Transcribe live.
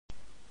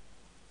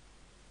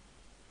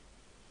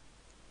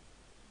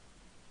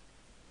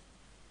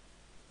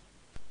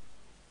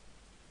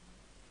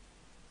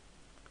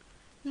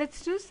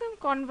Let's do some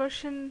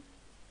conversion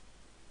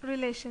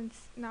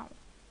relations now.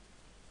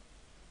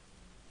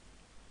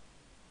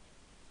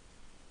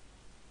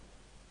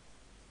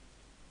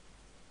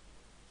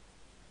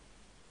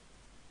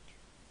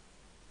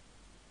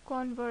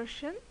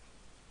 Conversion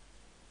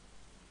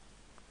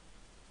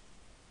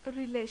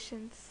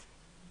relations.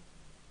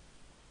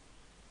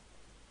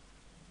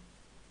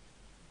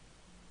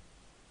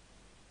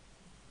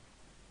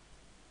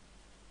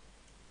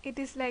 It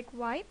is like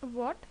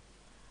what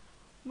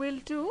we'll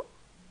do,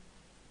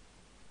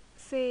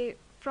 say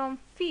from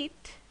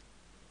feet,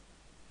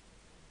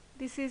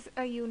 this is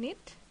a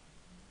unit.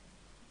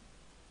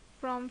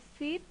 From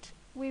feet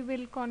we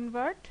will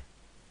convert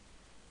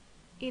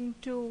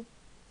into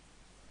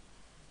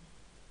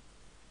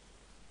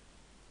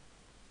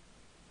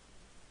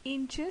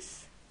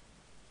inches,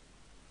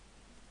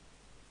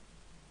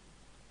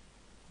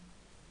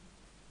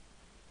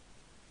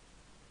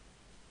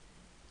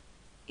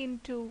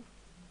 into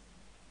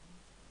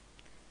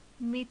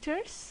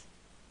meters,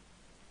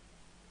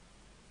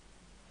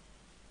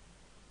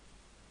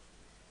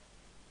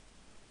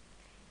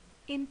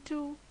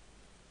 into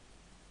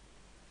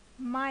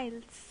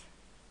miles,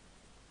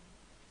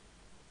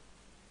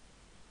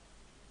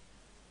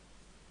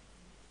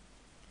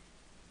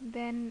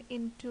 then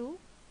into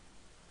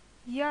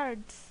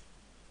yards,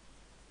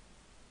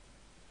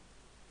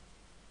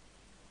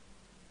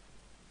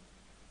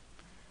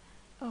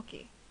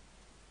 okay.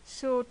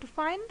 So to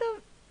find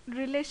the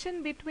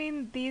relation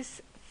between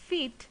these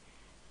feet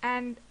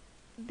and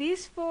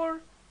these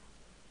four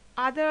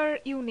other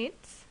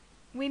units,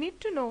 we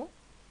need to know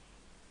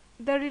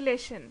the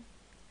relation.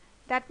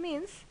 That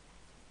means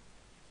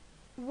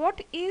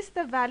what is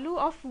the value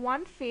of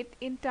 1 feet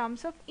in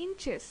terms of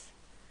inches?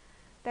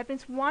 That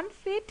means 1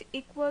 feet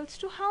equals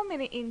to how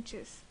many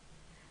inches?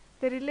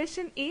 The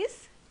relation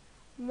is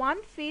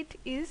 1 feet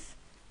is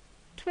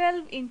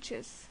 12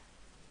 inches.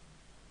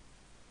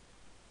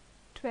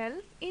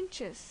 12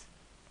 inches.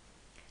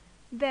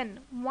 Then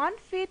 1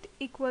 feet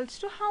equals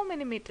to how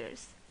many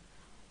meters?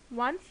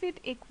 1 feet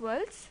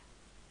equals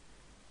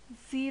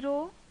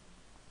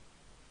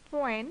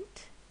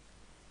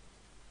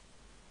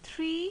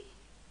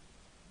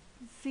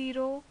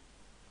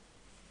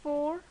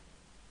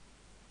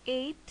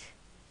 0.3048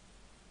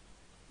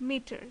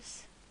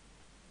 meters.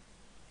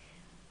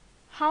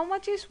 How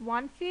much is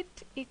 1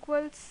 feet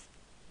equals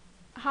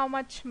how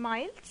much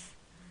miles?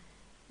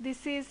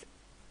 This is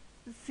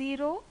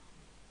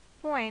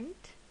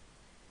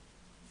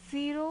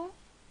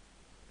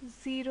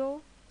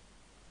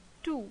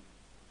 0.002.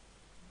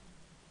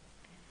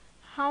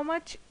 How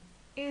much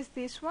is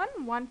this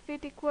one? 1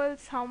 feet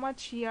equals how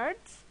much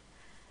yards?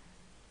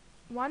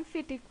 1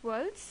 feet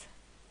equals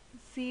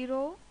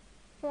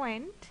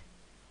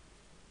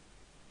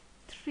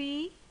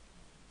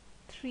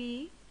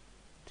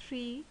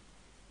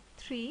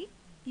 0.3333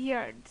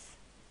 yards,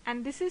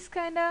 and this is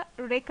kinda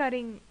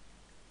recurring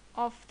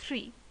of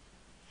 3.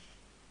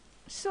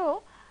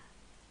 So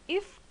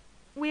if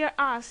we are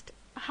asked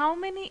how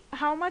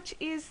much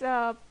is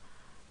 2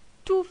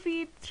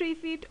 feet, 3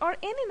 feet, or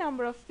any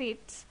number of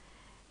feet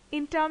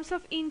in terms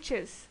of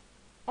inches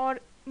or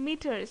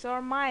meters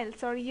or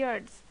miles or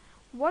yards,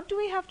 what do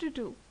we have to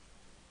do?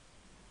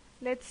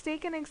 Let's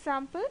take an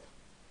example.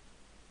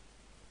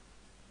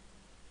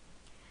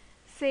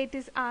 Say it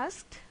is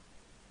asked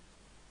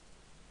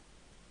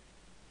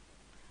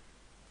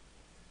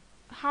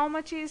how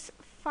much is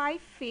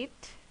 5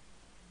 feet.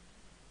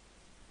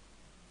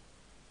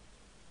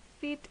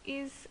 Feet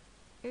is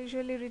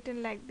usually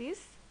written like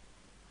this,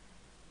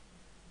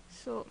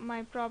 so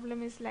my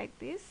problem is like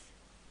this.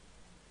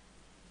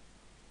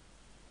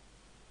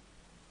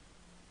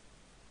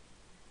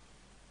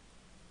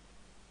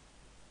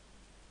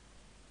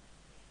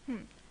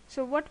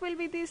 So what will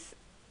be this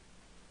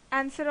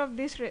answer of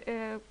this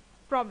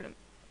problem?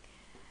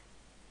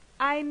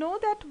 I know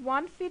that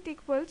 1 feet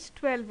equals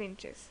 12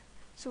 inches.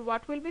 So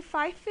what will be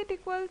 5 feet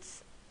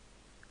equals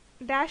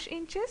dash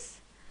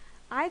inches?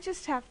 I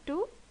just have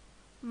to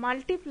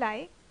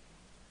multiply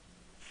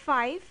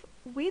 5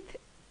 with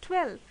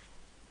 12.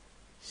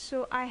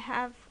 So I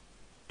have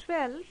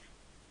 12,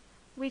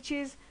 which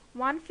is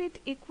 1 feet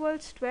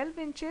equals 12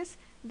 inches.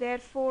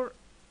 Therefore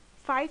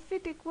 5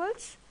 feet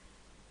equals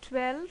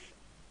 12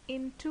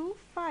 into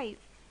 5,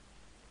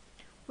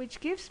 which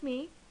gives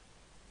me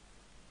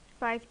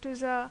 5 to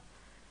the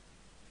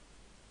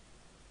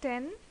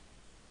 10.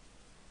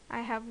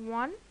 I have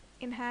 1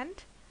 in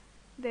hand,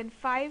 then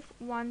 5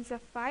 ones are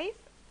 5,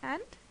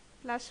 and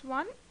plus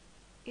 1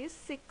 is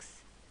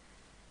 6.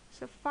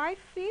 So 5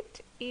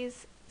 feet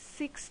is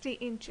 60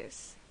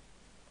 inches.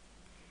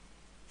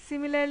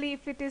 Similarly,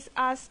 if it is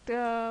asked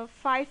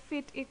 5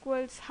 feet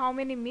equals how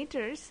many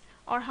meters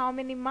or how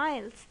many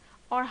miles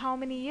or how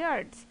many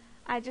yards,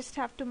 I just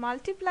have to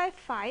multiply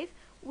 5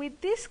 with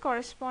these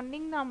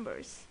corresponding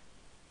numbers.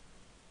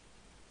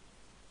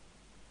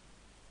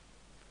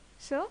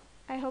 So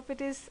I hope it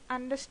is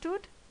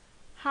understood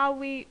how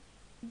we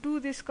do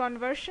these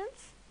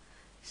conversions.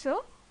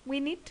 So we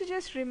need to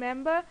just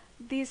remember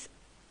these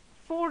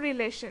 4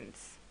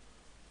 relations.